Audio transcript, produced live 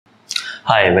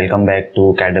Hi, welcome back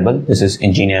to CADable. This is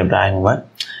Engineer Brian Umar,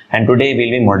 and today we'll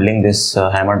be modeling this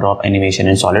hammer drop animation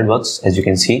in Solidworks, as you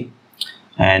can see.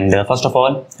 And first of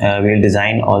all, we'll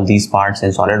design all these parts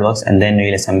in Solidworks, and then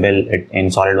we'll assemble it in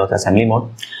Solidworks assembly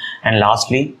mode. And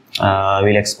lastly,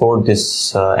 we'll export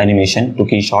this animation to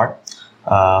Keyshot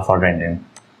for rendering.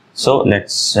 So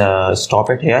let's stop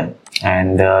it here,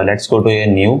 and let's go to a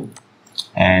new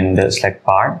and select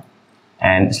part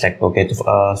and select OK.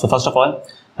 So first of all,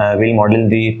 we'll model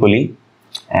the pulley,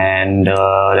 and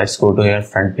let's go to here,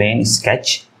 front plane,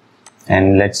 sketch,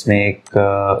 and let's make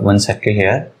one circle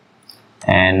here,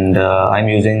 and I'm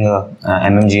using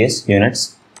mmgs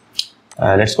units.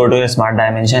 Let's go to your smart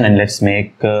dimension and let's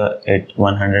make it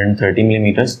 130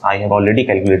 millimeters. I have already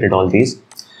calculated all these.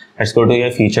 Let's go to your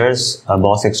features,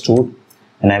 boss extrude,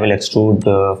 and I will extrude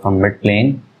from mid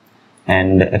plane,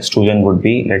 and extrusion would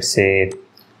be, let's say,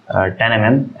 10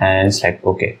 mm, and select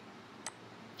OK.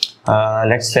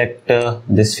 Let's select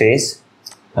this face,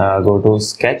 go to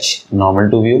sketch, normal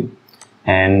to view,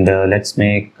 and let's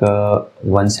make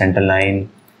one center line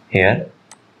here,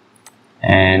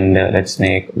 and let's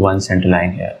make one center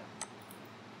line here,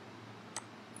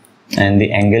 and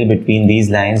the angle between these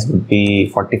lines would be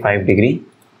 45 degree.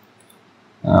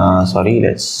 Sorry,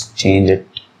 let's change it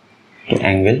to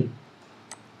angle.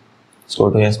 Let's go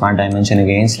to your smart dimension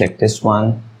again, select this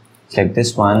one,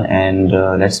 and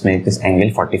let's make this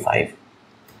angle 45.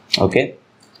 Okay,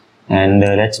 and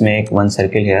let's make one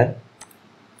circle here,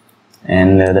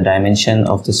 and the dimension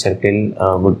of the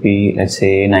circle would be, let's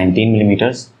say, 19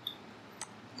 millimeters,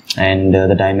 and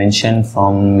the dimension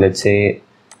from, let's say,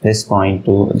 this point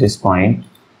to this point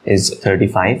is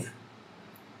 35.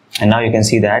 And now you can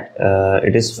see that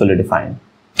it is fully defined.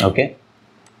 Okay,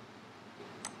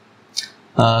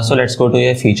 so let's go to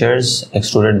your features,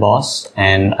 extruded boss,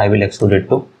 and I will extrude it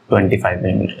to 25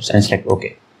 millimeters and select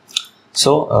OK.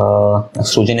 So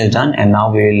extrusion is done, and now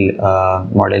we will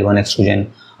model one extrusion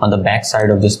on the back side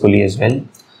of this pulley as well.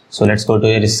 So let's go to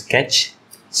your sketch,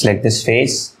 select this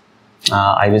face.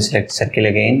 I will select circle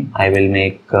again. I will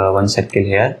make one circle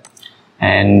here,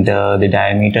 and the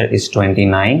diameter is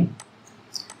 29,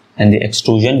 and the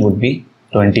extrusion would be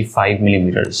 25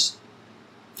 millimeters.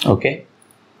 Okay.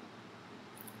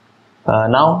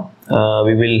 Now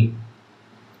we will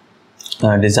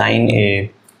design a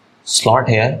slot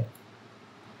here,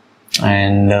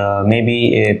 and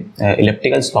maybe a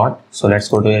elliptical slot. So let's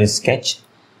go to your sketch.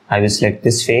 I will select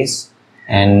this face,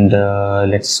 and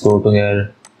let's go to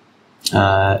here,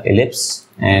 ellipse,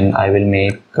 and I will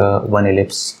make one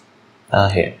ellipse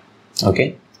here.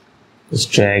 Okay,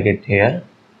 just drag it here.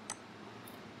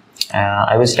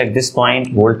 I will select this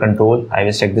point, hold control, I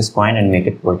will select this point and make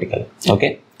it vertical.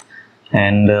 Okay,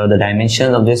 and the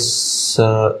dimensions of this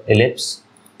ellipse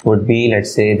would be,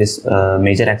 let's say, this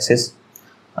major axis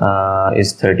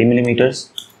is 30 millimeters,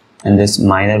 and this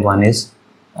minor one is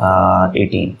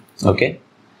 18. Okay,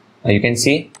 you can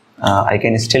see I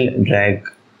can still drag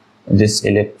this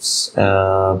ellipse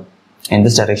in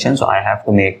this direction, so I have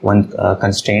to make one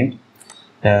constraint.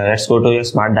 Let's go to your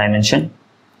smart dimension,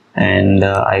 and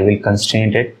I will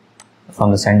constrain it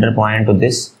from the center point to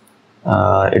this.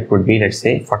 It would be, let's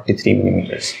say, 43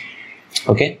 millimeters.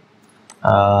 Okay,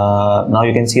 now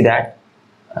you can see that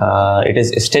it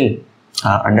is still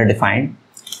underdefined.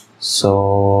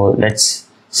 So let's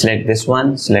select this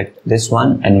one,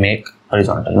 and make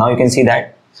horizontal. Now you can see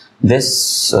that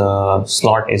this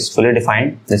slot is fully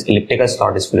defined, this elliptical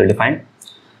slot is fully defined.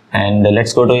 And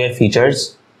let's go to your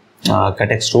features, cut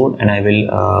extrude, and I will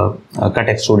cut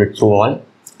extrude it through all.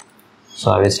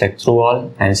 So I will select through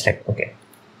all and select OK.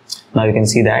 Now you can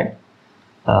see that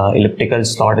elliptical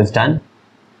slot is done.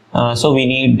 So we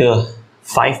need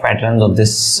 5 patterns of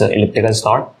this elliptical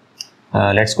slot.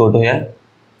 Let's go to here,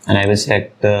 and I will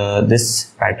select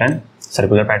this pattern,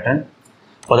 circular pattern.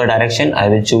 For the direction, I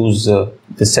will choose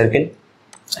this circle,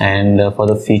 and for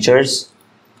the features,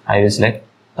 I will select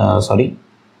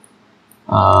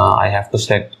I have to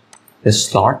select this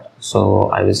slot, so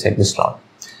I will select this slot,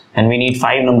 and we need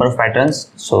 5 number of patterns,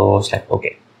 so select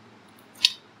OK.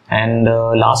 And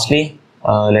lastly,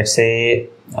 let's say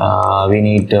we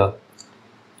need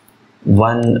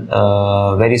one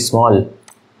very small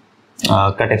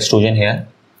cut extrusion here,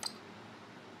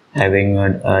 having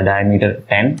a diameter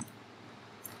 10.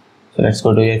 So let's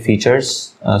go to your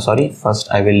features. First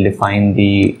I will define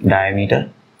the diameter.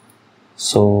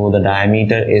 So the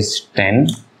diameter is 10,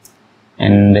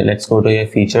 and let's go to your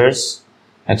features,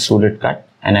 extruded cut,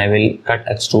 and I will cut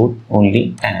extrude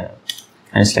only 10 mm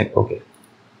and select OK.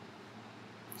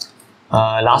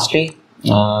 Lastly,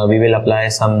 we will apply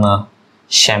some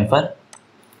chamfer.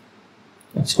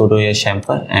 Let's go to your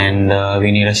chamfer, and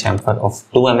we need a chamfer of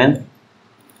 2 mm,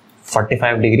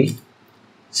 45 degree.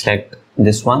 Select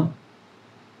this one.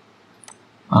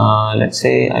 Let's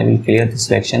say I will clear the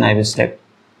selection. I will select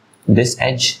this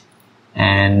edge,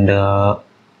 and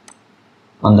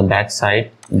on the back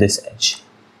side this edge,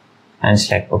 and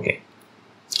select OK.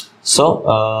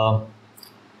 So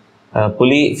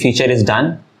pulley feature is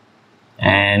done,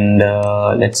 and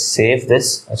let's save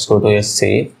this. Let's go to your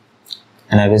save,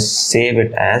 and I will save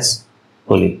it as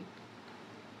pulley,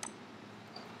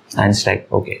 and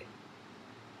select OK.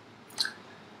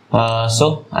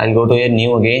 So I'll go to a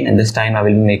new again, and this time I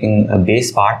will be making a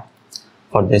base part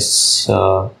for this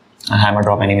hammer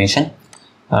drop animation.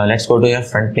 Let's go to your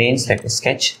front plane, select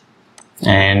sketch,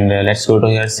 and let's go to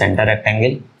your center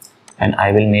rectangle, and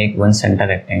I will make one center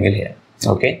rectangle here.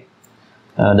 Okay.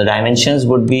 The dimensions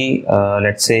would be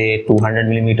let's say 200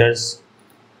 millimeters,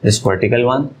 this vertical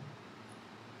one,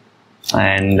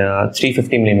 and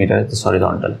 350 millimeters, this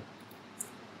horizontal.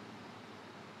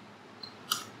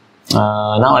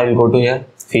 Now I will go to here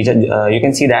feature. You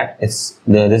can see that this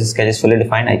sketch is fully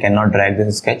defined. I cannot drag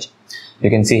this sketch. You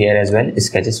can see here as well,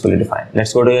 sketch is fully defined.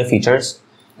 Let's go to your features,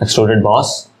 extruded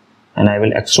boss, and I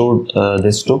will extrude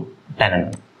this to 10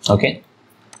 mm. Okay.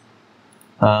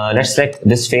 Let's select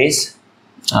this face.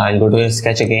 I'll go to your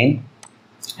sketch again,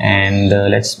 and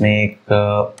let's make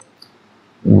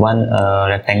one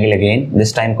rectangle again,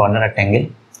 this time corner rectangle,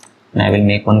 and I will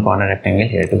make one corner rectangle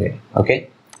here to here. Okay.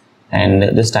 And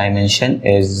this dimension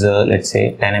is let's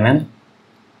say 10 mm,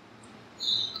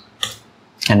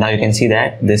 and now you can see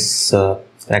that this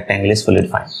rectangle is fully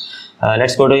defined.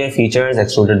 Let's go to your features,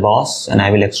 extruded boss, and I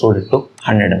will extrude it to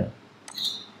 100 mm,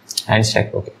 and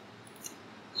select OK.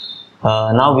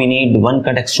 Now we need one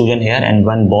cut extrusion here and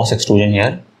one boss extrusion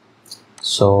here.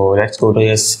 So let's go to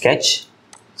your sketch,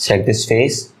 select this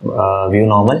face, view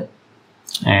normal,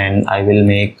 and I will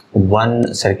make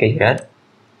one circle here.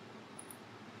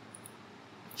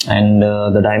 And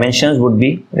the dimensions would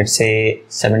be, let's say,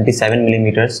 77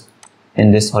 millimeters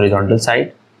in this horizontal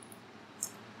side,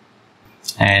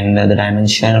 and the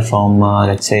dimension from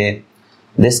let's say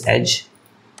this edge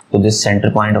to this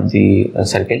center point of the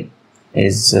circle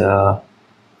is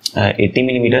 80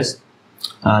 millimeters.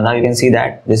 Now you can see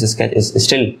that this sketch is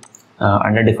still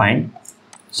underdefined.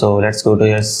 So let's go to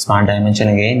your smart dimension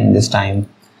again, and this time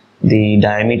the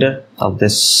diameter of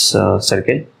this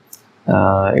circle,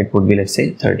 it would be, let's say,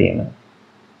 30 mm,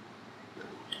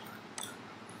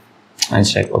 and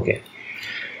select OK.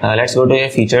 Let's go to your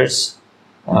features,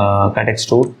 cut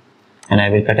extrude, and I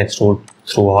will cut extrude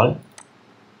through all,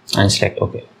 and select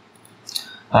OK.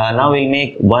 Now we'll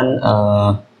make one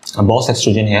a boss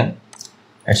extrusion here.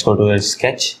 Let's go to your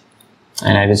sketch,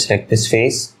 and I will select this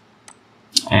face,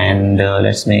 and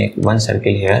let's make one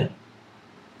circle here,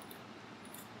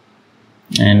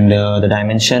 and the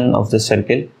dimension of the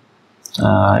circle,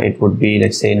 it would be,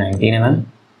 let's say, 19 mm.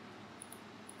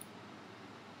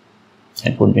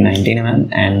 It would be 19 mm,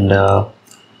 and the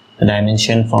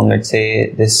dimension from, let's say,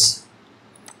 this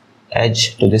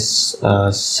edge to this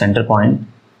center point,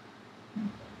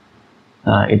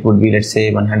 it would be, let's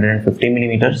say, 150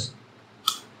 millimeters,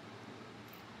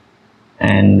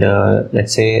 and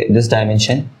let's say this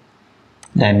dimension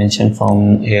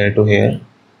from here to here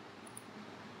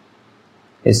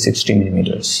is 60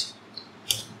 millimeters.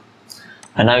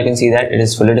 And now you can see that it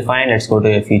is fully defined. Let's go to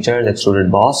your features, extruded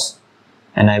boss,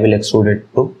 and I will extrude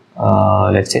it to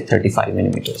let's say 35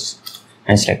 millimeters,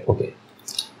 and select OK.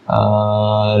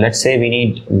 Let's say we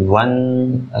need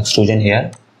one extrusion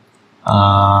here.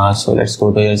 So let's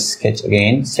go to your sketch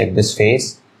again, select this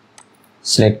face,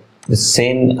 select the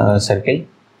same circle.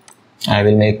 I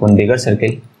will make one bigger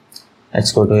circle.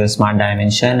 Let's go to your smart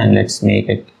dimension, and let's make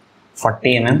it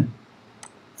 40 mm.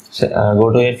 So, go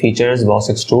to your features, boss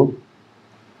extrude,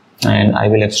 and I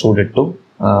will extrude it to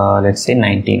let's say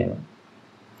 19 mm,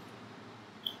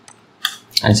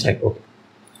 and select OK.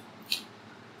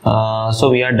 So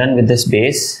we are done with this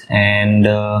base, and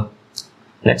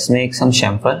let's make some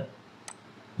chamfer.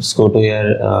 Let's go to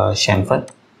your chamfer,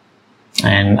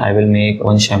 and I will make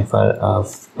one chamfer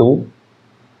of 2.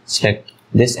 Select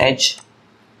this edge,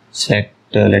 select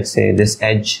let's say this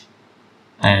edge,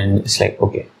 and select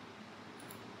OK.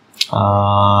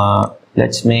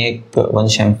 Let's make one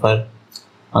chamfer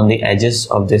on the edges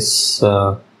of this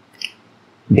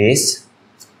base.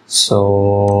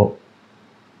 So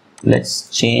let's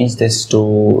change this to,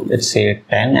 let's say,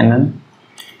 10 mm,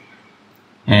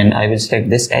 and I will select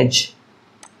this edge,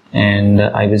 and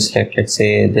I will select, let's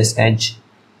say, this edge,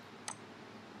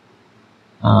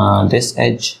 this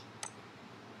edge,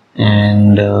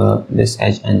 and this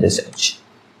edge, and this edge.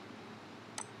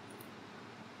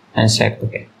 and select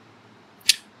OK.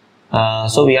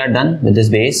 So we are done with this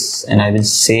base, and I will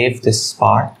save this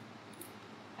part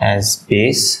as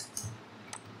base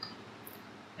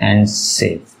and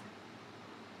save.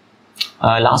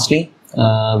 Lastly,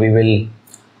 we will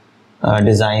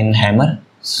design hammer.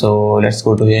 So let's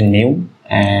go to here, new,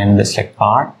 and select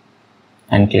part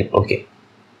and click OK.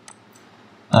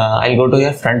 I'll go to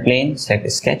here, front plane,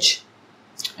 select sketch,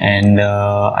 and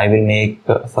I will make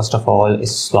first of all a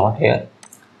slot here,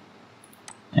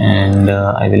 and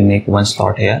I will make one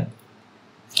slot here.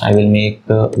 I will make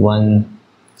one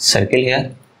circle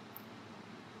here.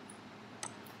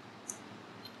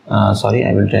 Sorry,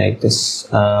 I will drag this.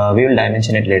 We will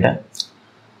dimension it later.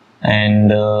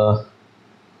 And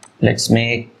let's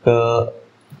make one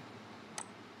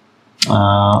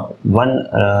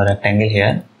rectangle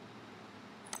here,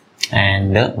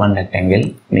 and one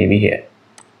rectangle maybe here.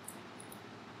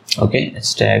 Okay,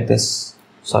 let's drag this.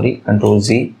 Sorry, Control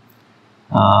Z.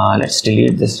 Let's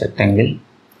delete this rectangle,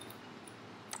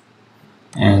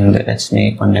 and let's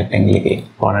make one rectangle again,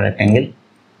 corner rectangle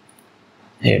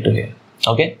here to here.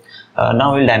 Okay,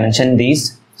 now we'll dimension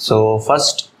these. So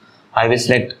first I will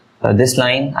select this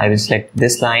line, I will select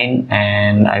this line,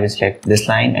 and I will select this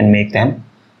line and make them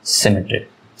symmetric.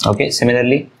 Okay,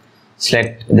 similarly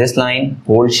select this line,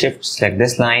 hold shift, select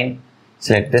this line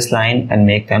and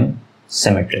make them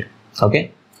symmetric.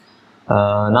 Okay,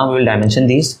 now we will dimension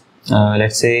these.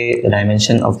 Let's say the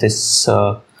dimension of this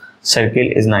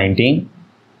circle is 19.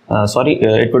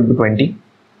 It would be 20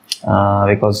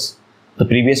 because the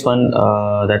previous one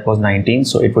that was 19,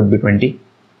 so it would be 20.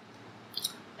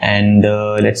 And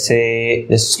let's say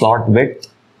this slot width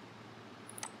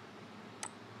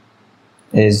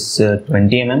is 20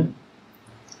 mm,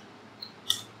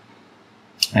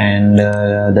 and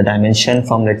the dimension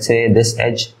from, let's say, this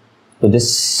edge to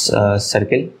this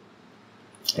circle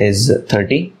is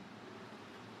 30,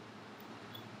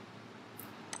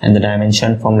 and the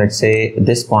dimension from, let's say,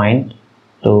 this point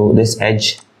to this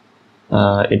edge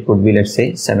it would be, let's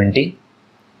say, 70.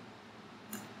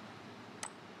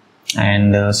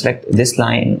 And select this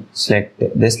line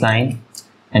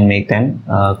and make them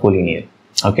collinear.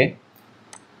 Okay,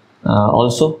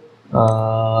 also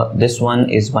this one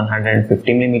is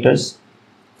 150 millimeters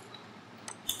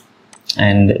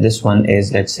and this one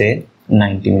is, let's say,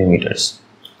 90 millimeters.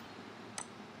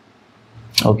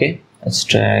 Okay, let's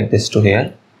drag this to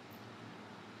here.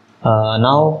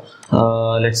 Now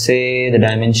let's say the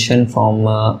dimension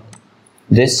from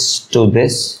this to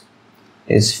this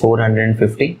is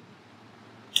 450,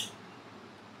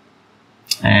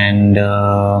 and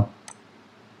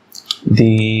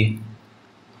the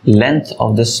length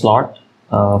of the slot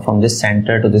from this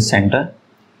center to this center,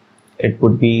 it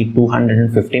would be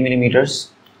 250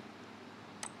 millimeters,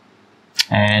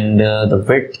 and the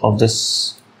width of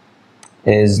this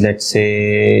is, let's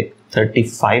say,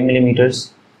 35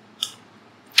 millimeters.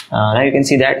 Now you can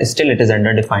see that still it is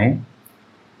underdefined,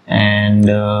 and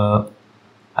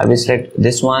I will select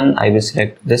this one, I will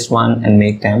select this one and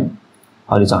make them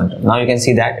horizontal. Now you can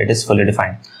see that it is fully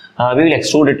defined. We will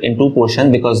extrude it in two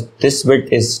portions because this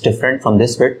width is different from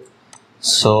this width.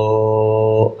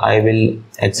 So I will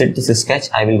exit this sketch,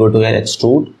 I will go to here,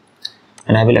 extrude,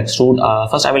 and I will extrude,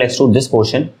 first I will extrude this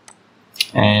portion,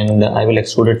 and I will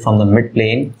extrude it from the mid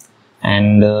plane,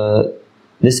 and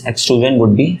this extrusion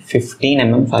would be 15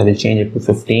 mm, so I will change it to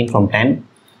 15 from 10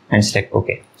 and select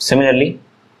OK. Similarly,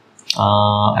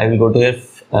 I will go to here,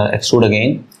 extrude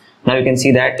again. Now you can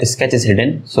see that sketch is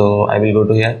hidden, so I will go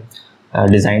to here,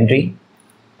 design tree,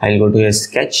 I will go to here,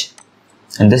 sketch,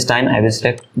 and this time I will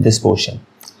select this portion.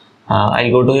 I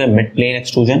will go to here, mid plane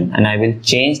extrusion, and I will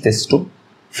change this to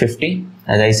 50.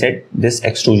 As I said, this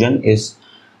extrusion is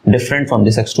different from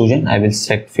this extrusion. I will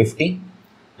select 50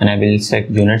 and I will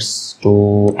select units to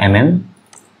mm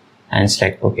and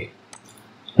select OK.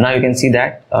 Now you can see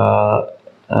that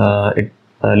it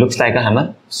looks like a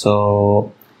hammer.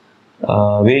 So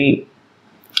we'll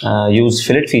use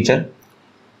fillet feature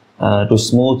to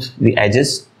smooth the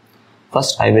edges.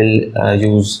 First I will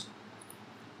use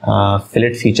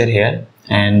fillet feature here,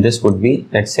 and this would be,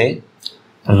 let's say,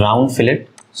 round fillet.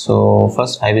 So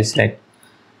first I will select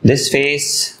this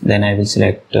face, then I will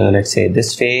select let's say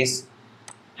this face,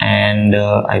 and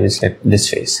I will select this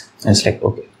face and select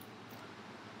OK.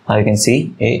 Now you can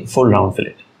see a full round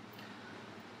fillet.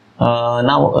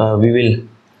 Now we will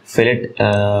fillet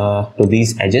to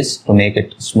these edges to make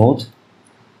it smooth.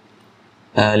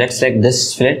 Let's select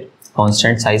this fillet,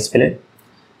 constant size fillet,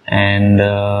 and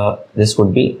this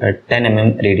would be a 10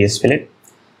 mm radius fillet.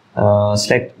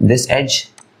 Select this edge,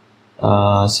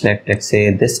 select, let's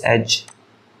say, this edge.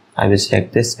 I will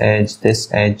select this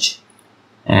edge,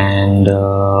 and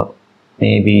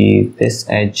maybe this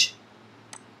edge,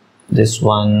 this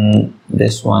one,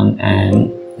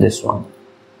 and this one.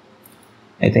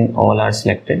 I think all are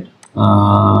selected,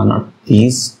 not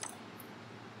these,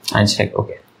 and select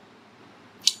OK.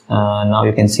 Now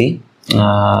you can see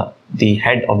the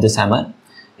head of this hammer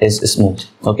is smooth.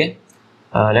 Okay,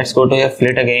 let's go to your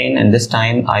fillet again, and this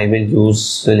time I will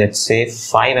use, let's say,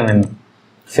 5 mm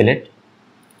fillet.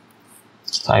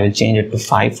 So I will change it to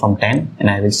 5 from 10, and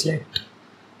I will select,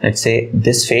 let's say,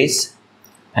 this face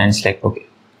and select OK.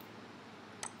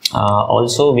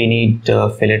 Also we need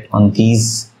fillet on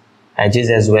these edges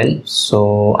as well,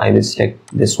 so I will select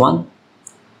this one,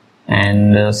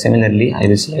 and similarly I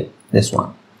will select this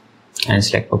one and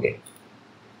select OK.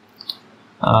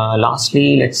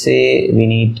 Lastly, let's say we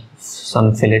need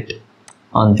some fillet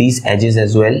on these edges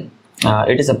as well.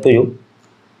 It is up to you.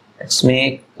 Let's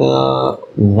make 1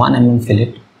 mm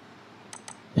fillet,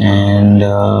 and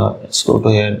let's go to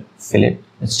here, fillet,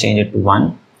 let's change it to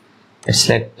 1. Let's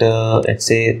select, let's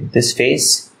say, this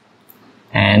face,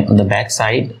 and on the back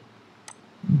side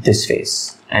this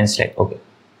face, and select OK.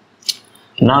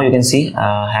 Now you can see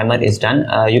hammer is done.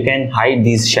 You can hide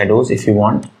these shadows if you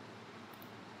want,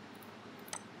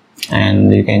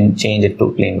 and you can change it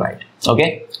to plain white.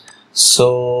 Okay,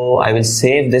 so I will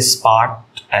save this part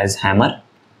as hammer,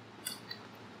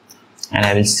 and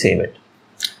I will save it.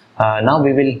 Now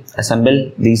we will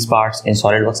assemble these parts in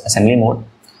SolidWorks assembly mode.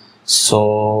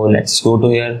 So let's go to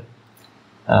here,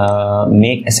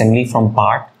 make assembly from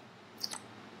part,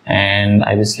 and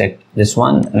I will select this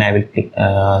one, and I will click,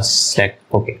 select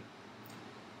OK.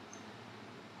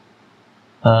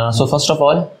 So first of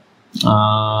all,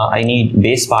 I need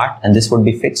base part, and this would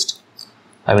be fixed.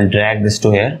 I will drag this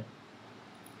to here,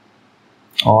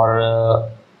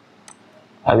 or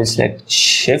I will select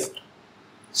shift,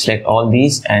 select all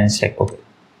these, and select OK.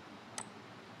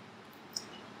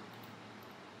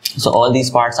 So all these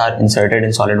parts are inserted in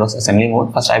SolidWorks assembly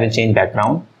mode. First I will change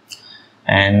background,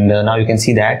 and now you can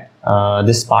see that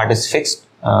this part is fixed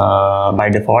by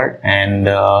default, and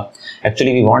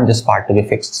actually we want this part to be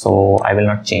fixed, so I will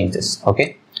not change this.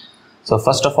 Okay, so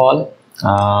first of all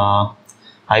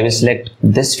I will select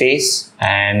this face,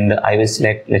 and I will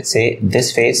select, let's say,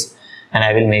 this face, and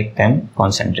I will make them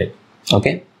concentric.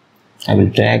 Okay, I will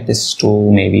drag this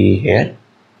to maybe here,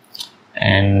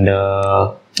 and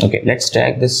okay, let's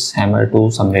drag this hammer to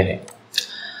somewhere here.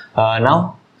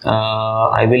 Now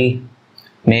I will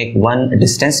make one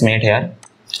distance mate here.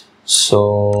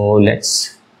 So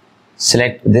let's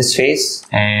select this face,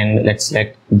 and let's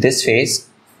select this face,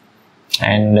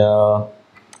 and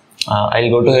I'll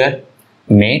go to here,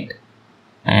 mate,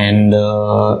 and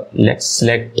let's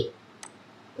select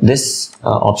this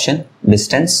option,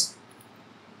 distance,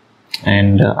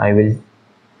 and I will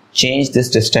change this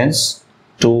distance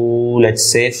to, let's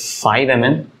say, 5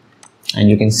 mm, and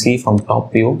you can see from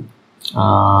top view,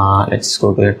 let's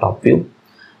go to the top view,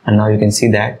 and now you can see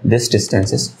that this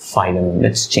distance is 5 mm.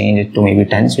 Let's change it to maybe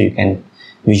 10 so you can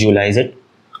visualize it.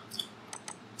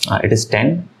 It is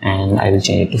 10, and I will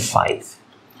change it to 5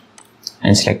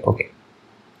 and select OK.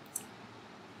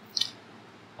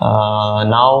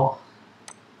 Now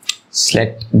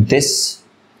select this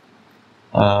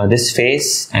this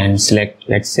face, and select,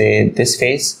 let's say, this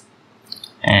face,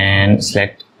 and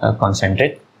select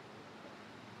concentric.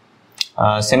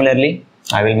 Similarly,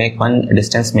 I will make one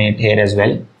distance mate here as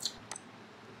well.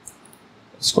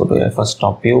 Let's go to your first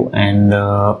top view, and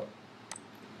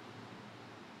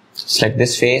select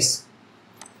this face,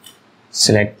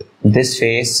 select this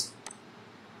face,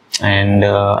 and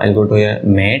I'll go to your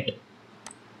mate,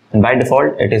 and by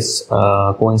default it is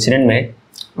coincident mate,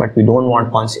 but we don't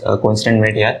want coincident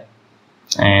mate here,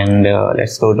 and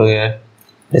let's go to your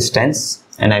distance,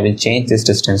 and I will change this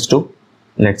distance to,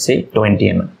 let's say, 20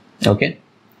 mm. Okay,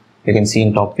 you can see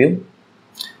in top view,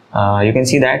 you can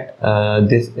see that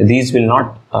these will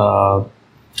not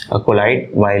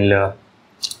collide while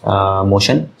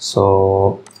motion,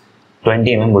 so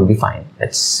 20 mm would be fine.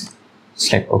 Let's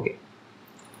select OK.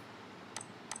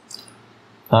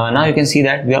 Now you can see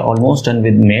that we are almost done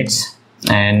with mates,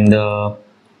 and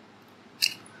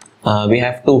we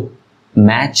have to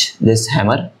match this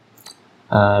hammer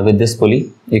with this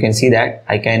pulley. You can see that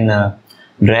I can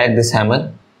drag this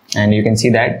hammer, and you can see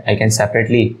that I can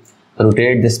separately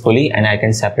rotate this pulley, and I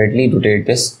can separately rotate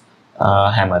this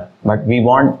hammer, but we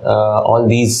want all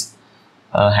these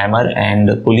hammer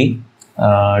and pulley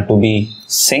to be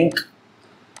sync.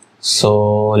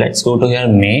 So let's go to here,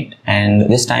 mate, and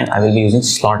this time I will be using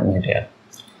slot mate here.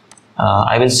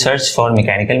 I will search for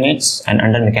mechanical mates, and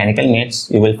under mechanical mates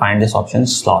you will find this option,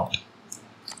 slot.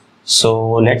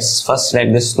 So let's first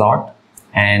select this slot,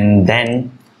 and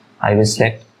then I will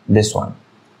select this one,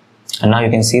 and now you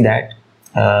can see that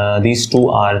these two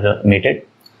are mated.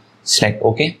 Select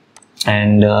OK,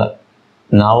 and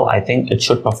now I think it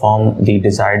should perform the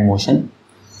desired motion.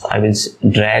 So I will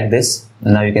drag this,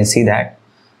 and now you can see that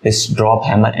this drop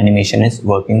hammer animation is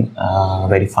working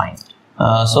very fine.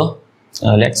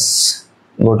 Let's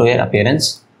go to your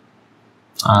appearance.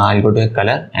 I'll go to your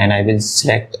color, and I will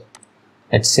select,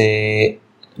 let's say,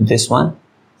 this one,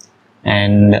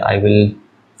 and I will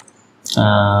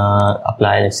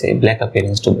apply, let's say, black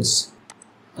appearance to this.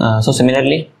 So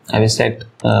similarly, I will select,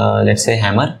 let's say,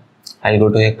 hammer. I'll go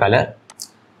to a color,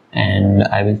 and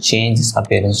I will change this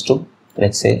appearance to,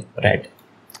 let's say, red,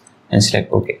 and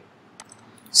select OK.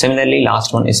 Similarly,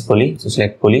 last one is pulley. So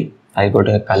select pulley. I'll go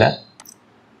to a color,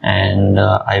 and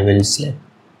I will select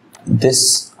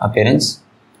this appearance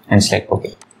and select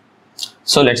OK.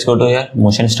 So let's go to your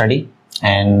motion study,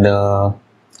 and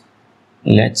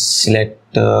let's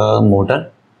select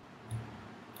motor.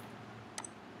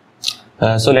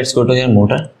 So let's go to your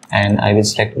motor, and I will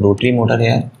select rotary motor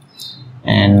here,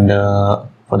 and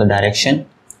for the direction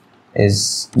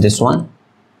is this one,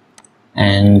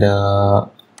 and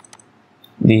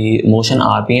the motion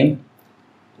RPM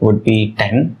would be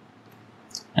 10,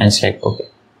 and select OK.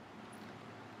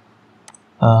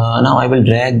 Now I will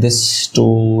drag this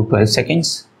to 12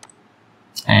 seconds,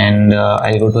 and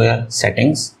I'll go to your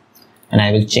settings, and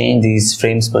I will change these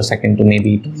frames per second to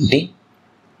maybe 20,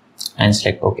 and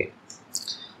select OK.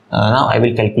 Now I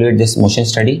will calculate this motion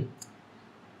study.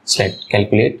 Select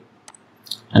calculate,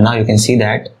 and now you can see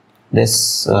that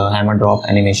this hammer drop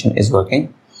animation is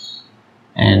working,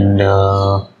 and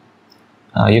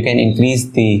you can increase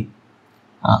the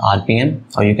RPM,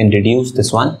 or you can reduce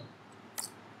this one.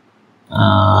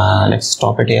 Let's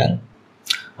stop it here.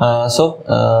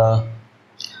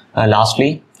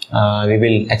 Lastly, we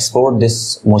will export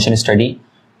this motion study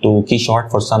to Keyshot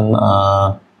for some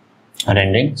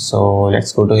rendering. So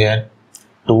let's go to here,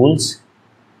 tools,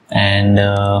 and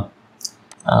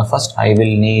first I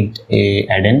will need a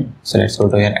add-in. So let's go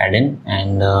to here, add-in,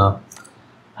 and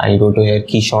I'll go to here,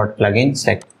 Keyshot plugin,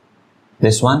 select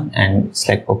this one, and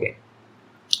select OK.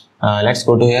 Let's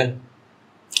go to here,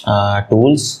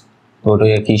 tools, go to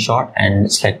your Keyshot,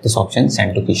 and select this option,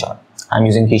 send to Keyshot. I'm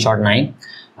using Keyshot 9.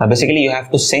 Basically, you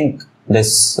have to sync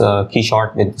this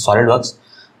Keyshot with Solidworks.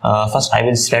 First, I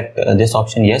will select this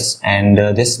option, yes, and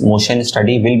this motion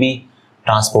study will be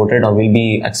transported or will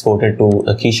be exported to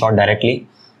a Keyshot directly.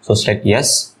 So select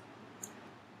yes.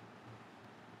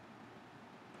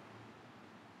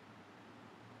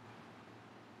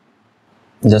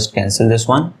 Just cancel this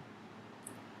one.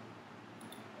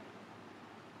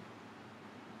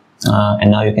 And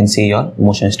now you can see your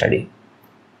motion study.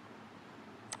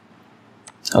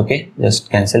 Okay,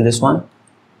 just cancel this one.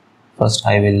 First,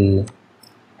 I will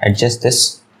adjust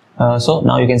this. So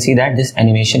now you can see that this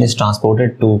animation is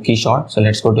transported to Keyshot. So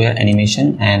let's go to your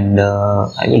animation, and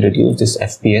I will reduce this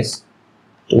FPS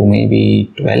to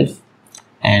maybe 12,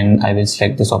 and I will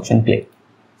select this option, play.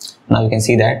 Now you can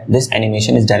see that this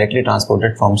animation is directly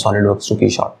transported from Solidworks to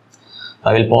Keyshot.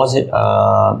 I will pause it.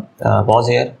 Pause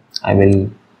here. I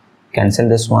will cancel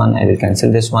this one. I will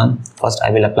cancel this one. First, I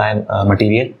will apply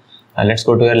material. Let's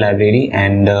go to your library,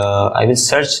 and I will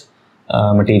search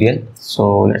material.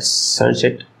 So let's search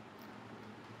it.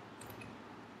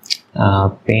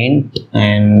 Paint,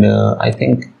 and I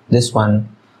think this one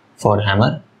for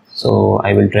hammer. So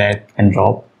I will drag and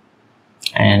drop,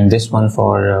 and this one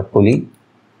for pulley,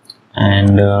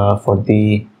 and for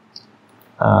the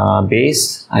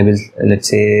base, I will, let's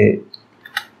say,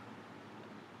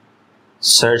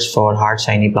 search for hard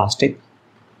shiny plastic,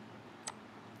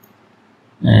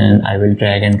 and I will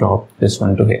drag and drop this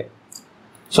one to here.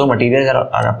 So materials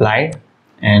are applied,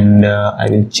 and I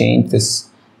will change this,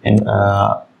 and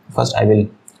first I will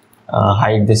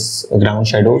hide this ground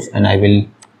shadows, and I will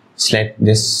select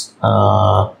this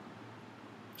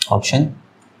option,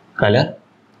 color,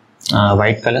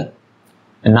 white color,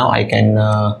 and now I can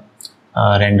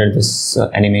render this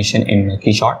animation in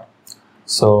Keyshot.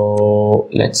 So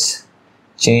let's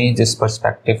change this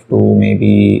perspective to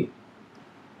maybe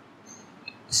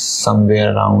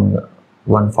somewhere around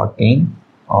 114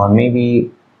 or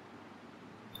maybe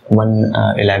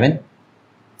 111,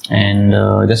 and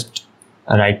just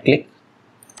right click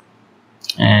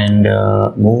and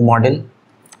move model,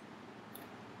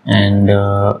 and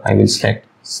I will select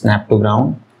snap to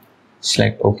ground,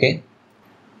 select OK,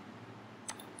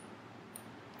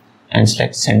 and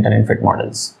select center and fit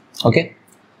models. Okay,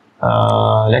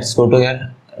 let's go to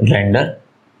your render,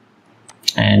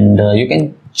 and you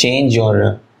can change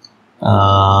your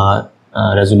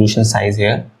resolution size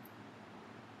here.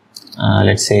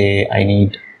 let's say I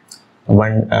need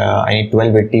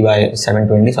 1280 by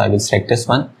 720, so I will select this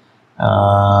one.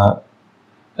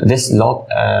 This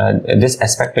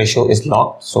aspect ratio is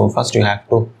locked, so first you have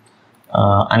to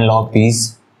unlock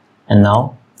these, and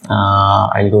now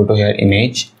I'll go to here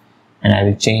image, and I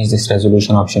will change this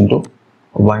resolution option to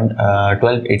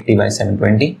 1280 by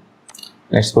 720.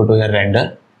 Let's go to here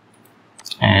render,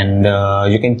 and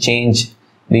you can change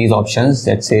these options.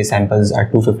 Let's say samples are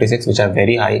 256, which are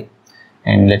very high,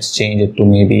 and let's change it to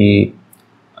maybe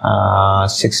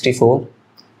 64.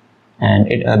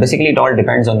 And it basically it all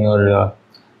depends on your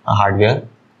hardware,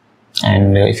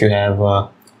 and if you have a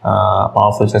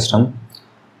powerful system,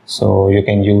 so you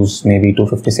can use maybe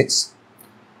 256.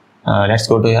 Let's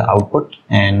go to your output,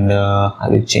 and I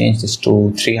will change this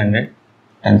to 300.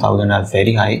 10,000 are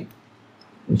very high.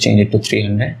 We'll change it to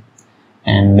 300,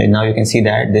 and now you can see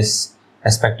that this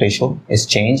aspect ratio is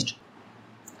changed.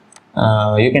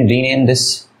 You can rename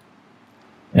this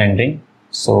rendering,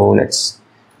 so let's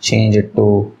change it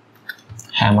to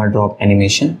hammer drop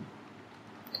animation.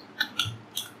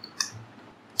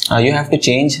 You have to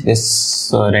change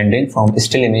this rendering from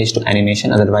still image to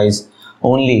animation, otherwise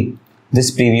only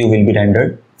this preview will be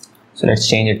rendered. So let's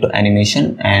change it to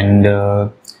animation, and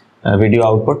video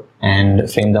output,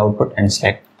 and frame the output, and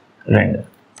select render.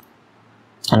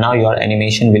 And now your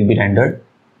animation will be rendered.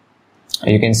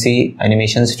 You can see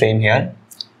animations frame here,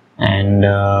 and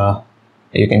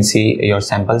you can see your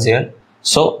samples here.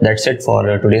 So that's it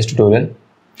for today's tutorial.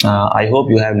 I hope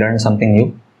you have learned something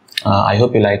new. I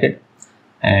hope you like it.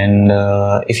 And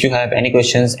if you have any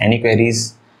questions, any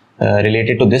queries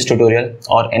related to this tutorial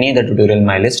or any other tutorial in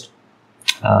my list,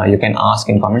 you can ask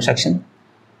in comment section.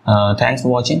 Thanks for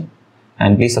watching,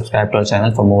 and please subscribe to our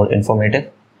channel for more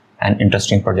informative and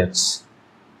interesting projects.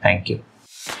 Thank you.